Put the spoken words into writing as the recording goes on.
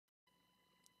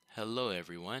Hello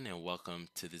everyone and welcome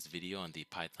to this video on the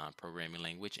Python programming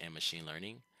language and machine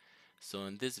learning. So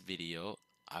in this video,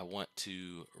 I want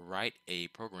to write a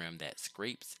program that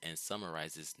scrapes and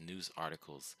summarizes news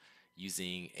articles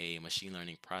using a machine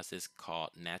learning process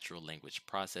called natural language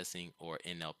processing, or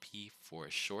NLP for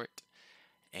short.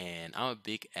 And I'm a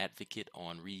big advocate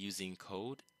on reusing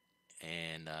code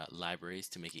and libraries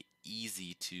to make it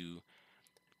easy to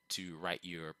write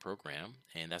your program,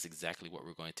 and that's exactly what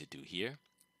we're going to do here.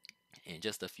 In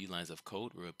just a few lines of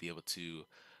code, we'll be able to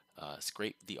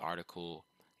scrape the article,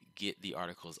 get the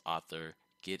article's author,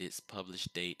 get its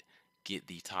published date, get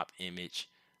the top image.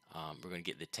 We're going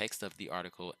to get the text of the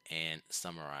article and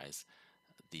summarize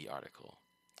the article.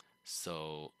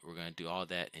 So we're going to do all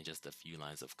that in just a few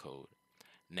lines of code.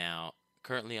 Now,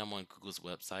 currently I'm on Google's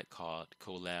website called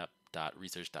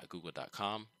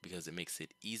colab.research.google.com because it makes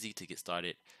it easy to get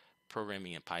started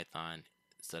programming in Python.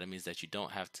 So that means that you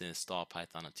don't have to install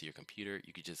Python onto your computer.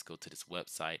 You could just go to this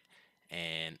website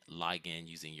and log in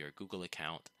using your Google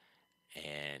account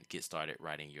and get started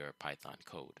writing your Python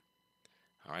code.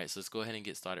 All right, so let's go ahead and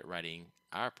get started writing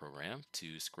our program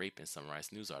to scrape and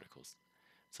summarize news articles.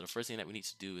 So the first thing that we need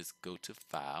to do is go to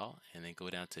File and then go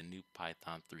down to New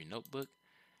Python 3 Notebook,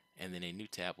 and then a new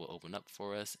tab will open up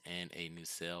for us and a new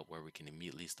cell where we can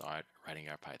immediately start writing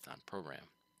our Python program.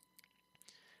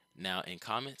 Now in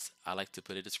comments, I like to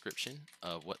put a description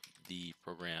of what the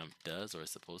program does or is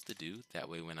supposed to do. That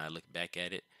way when I look back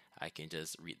at it, I can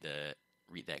just read that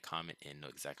comment and know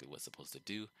exactly what's supposed to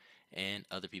do, and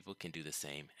other people can do the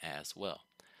same as well.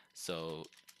 So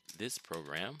this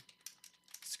program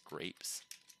scrapes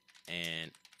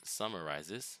and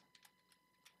summarizes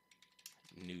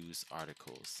news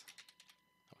articles.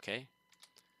 Okay.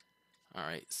 All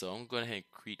right. So I'm going to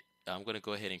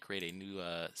go ahead and create a new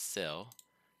cell,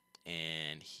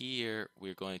 and here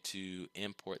we're going to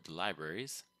import the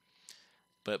libraries.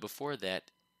 But before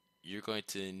that, you're going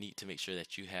to need to make sure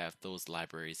that you have those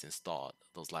libraries installed.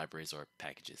 Those libraries or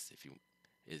packages, if you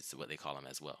is what they call them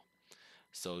as well.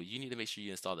 So you need to make sure you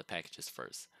install the packages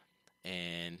first.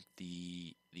 And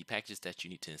the packages that you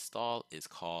need to install is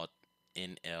called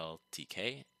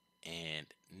NLTK and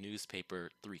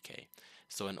Newspaper 3K.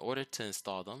 So in order to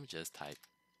install them, just type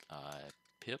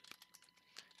pip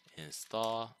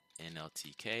install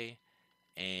NLTK,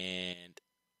 and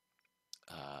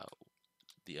uh,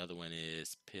 the other one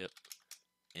is pip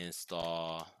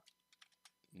install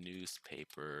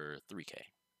Newspaper 3K.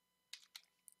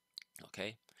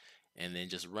 Okay, and then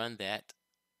just run that,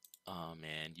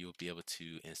 and you'll be able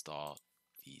to install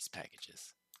these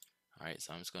packages. All right,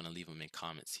 so I'm just going to leave them in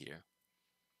comments here.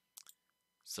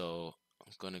 So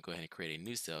I'm going to go ahead and create a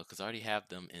new cell because I already have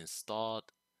them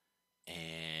installed,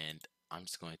 and I'm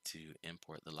just going to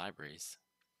import the libraries.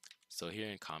 So here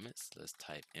in comments, let's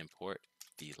type import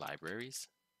the libraries.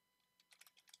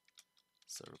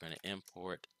 So we're going to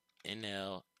import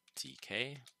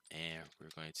NLTK, and we're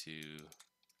going to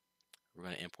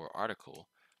import article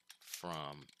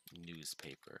from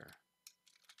newspaper.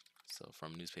 So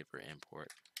from newspaper,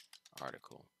 import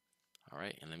article. All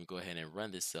right, and let me go ahead and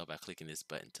run this cell by clicking this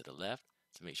button to the left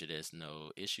to make sure there's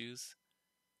no issues.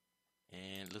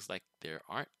 And it looks like there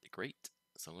aren't. Great.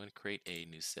 So I'm going to create a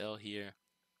new cell here,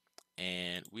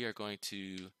 and we are going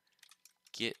to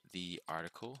get the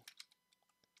article.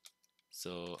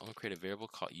 So I'm going to create a variable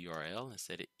called URL and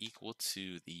set it equal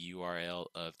to the URL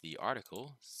of the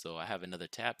article. So I have another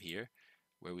tab here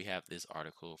where we have this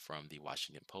article from the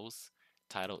Washington Post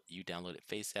titled "You Downloaded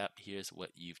FaceApp. Here's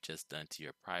what you've just done to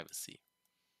your privacy."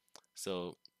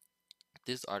 So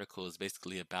this article is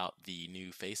basically about the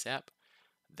new FaceApp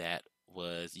that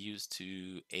was used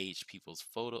to age people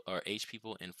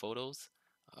in photos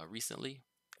recently,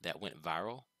 that went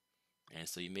viral. And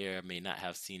so you may or may not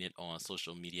have seen it on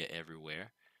social media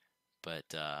everywhere,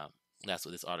 but that's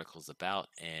what this article is about,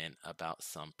 and about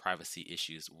some privacy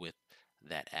issues with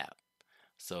that app.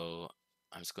 So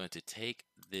I'm just going to take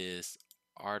this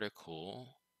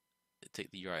article,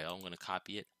 take the URL, I'm going to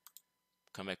copy it,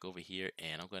 come back over here,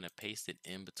 and I'm going to paste it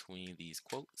in between these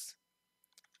quotes.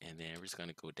 And then we're just going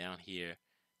to go down here,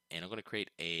 and I'm going to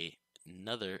create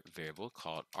another variable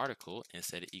called article and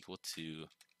set it equal to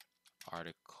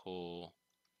article.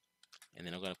 And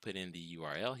then I'm going to put in the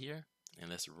URL here, and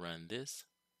let's run this.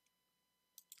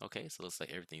 Okay, so it looks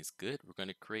like everything's good. We're going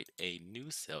to create a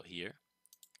new cell here,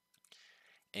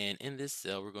 and in this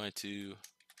cell we're going to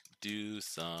do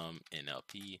some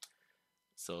NLP.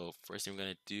 So first thing we're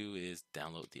going to do is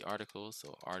download the article.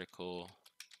 So article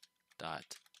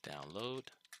dot download.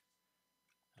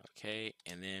 Okay,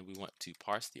 and then we want to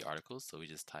parse the article, so we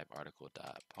just type article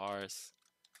dot parse,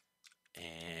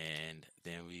 and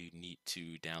then we need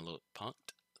to download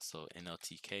Punkt. So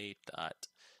nltk dot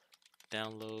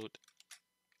download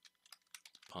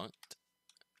Punkt,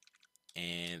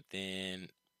 and then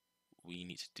we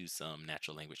need to do some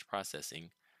natural language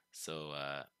processing. So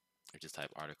I just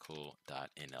type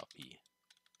article.nlp.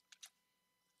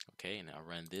 Okay, and I'll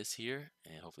run this here,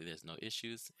 and hopefully there's no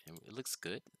issues, and it looks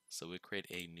good. So we'll create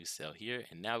a new cell here,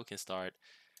 and now we can start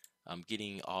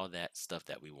getting all that stuff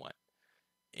that we want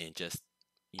in just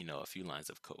a few lines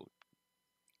of code.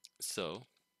 So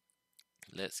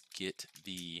let's get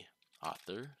the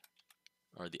author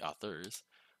or the authors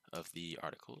of the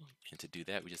article, and to do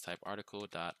that we just type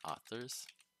article.authors.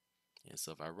 And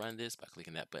so if I run this by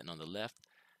clicking that button on the left,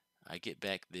 I get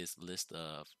back this list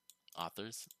of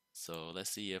authors. So let's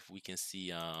see if we can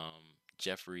see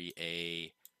Jeffrey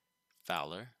A.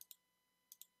 Fowler.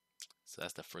 So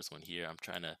that's the first one here. I'm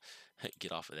trying to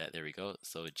get off of that. There we go.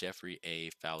 So Jeffrey A.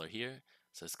 Fowler here.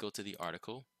 So let's go to the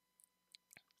article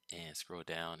and scroll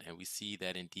down, and we see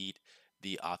that indeed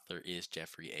the author is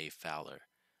Jeffrey A. Fowler.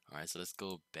 All right, so let's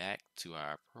go back to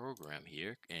our program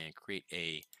here and create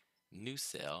a new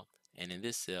cell. And in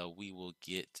this cell, we will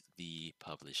get the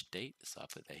publish date. So I'll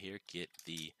put that here, get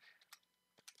the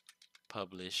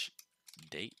publish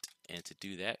date. And to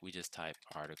do that, we just type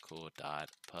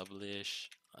article.publish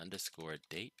underscore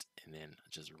date, and then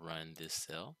just run this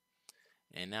cell.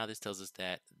 And now this tells us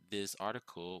that this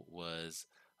article was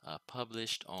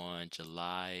published on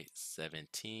July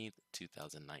 17th,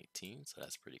 2019. So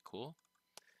that's pretty cool.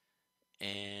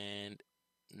 And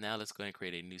now let's go ahead and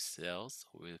create a new cell. So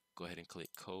we'll go ahead and click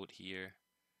code here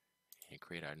and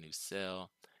create our new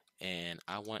cell. And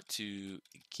I want to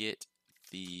get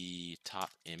the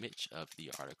top image of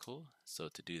the article. So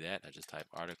to do that, I just type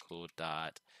article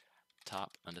dot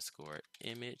top underscore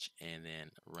image and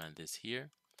then run this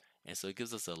here. And so it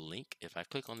gives us a link. If I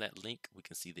click on that link, we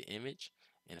can see the image.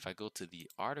 And if I go to the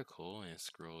article and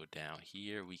scroll down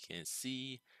here, we can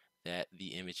see that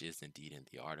the image is indeed in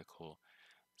the article.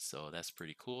 So that's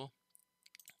pretty cool.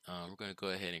 We're going to go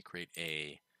ahead and create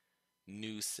a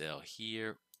new cell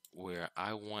here where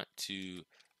I want to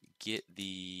get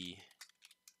the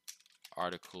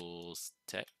article's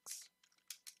text.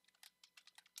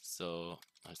 So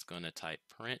I'm just going to type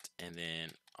print and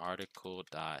then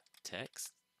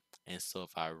article.text. And so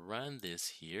if I run this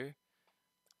here,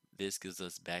 this gives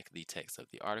us back the text of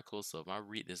the article. So if I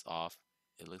read this off,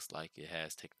 it looks like it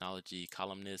has technology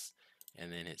columnist,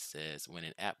 and then it says, when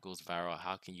an app goes viral,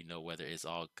 how can you know whether it's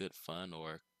all good fun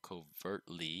or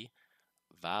covertly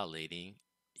violating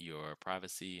your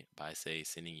privacy by, say,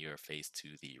 sending your face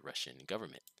to the Russian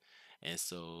government? And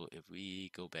so if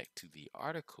we go back to the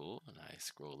article and I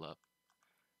scroll up,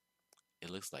 it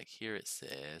looks like here it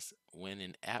says, when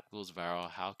an app goes viral,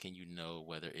 how can you know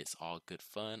whether it's all good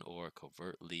fun or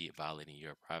covertly violating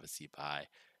your privacy by,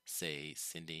 say,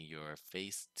 sending your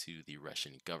face to the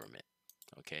Russian government?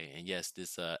 Okay, and yes,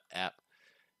 this app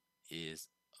is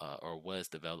or was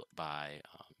developed by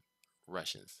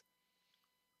Russians.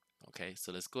 Okay,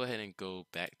 so let's go ahead and go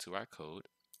back to our code.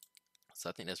 So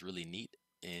I think that's really neat.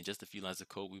 In just a few lines of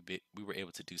code, we were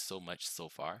able to do so much so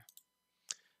far.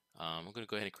 I'm going to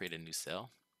go ahead and create a new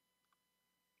cell.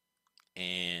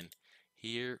 And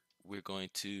here we're going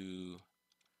to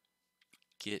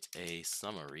get a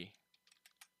summary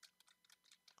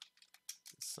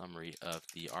of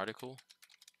the article.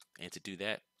 And to do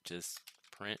that, just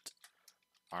print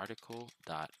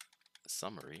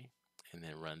article.summary and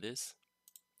then run this.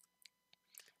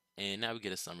 And now we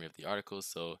get a summary of the article.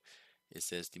 So it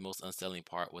says the most unsettling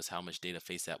part was how much data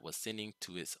FaceApp was sending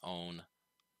to its own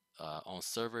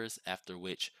servers, after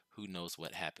which who knows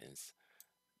what happens.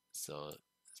 So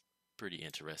it's pretty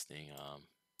interesting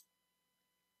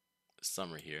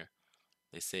summary here.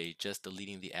 They say just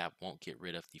deleting the app won't get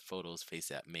rid of the photos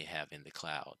FaceApp may have in the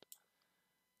cloud.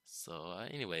 So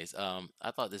anyways,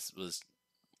 I thought this was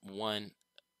one,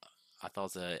 I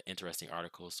thought it was an interesting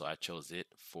article, so I chose it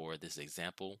for this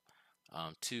example.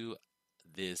 Two,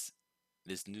 this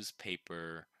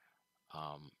newspaper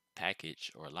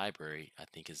package or library I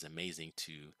think is amazing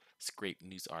to scrape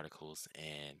news articles,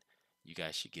 and you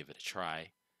guys should give it a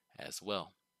try as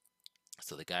well.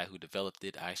 So the guy who developed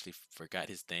it, I actually forgot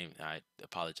his name. I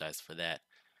apologize for that.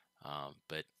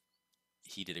 But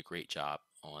he did a great job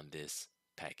on this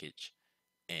package,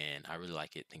 and I really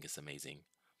like it. Think it's amazing.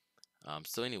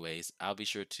 So anyways, I'll be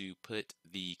sure to put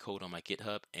the code on my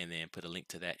GitHub and then put a link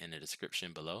to that in the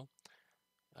description below.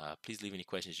 Please leave any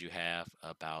questions you have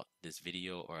about this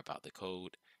video or about the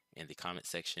code in the comment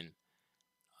section.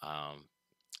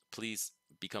 Please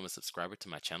become a subscriber to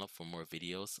my channel for more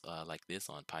videos like this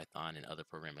on Python and other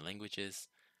programming languages.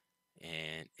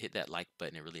 and hit that like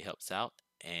button. It really helps out.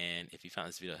 And if you found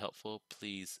this video helpful,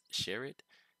 please share it.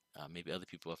 Maybe other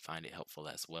people will find it helpful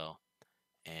as well.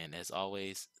 And as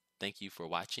always, thank you for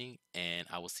watching, and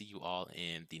I will see you all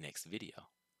in the next video.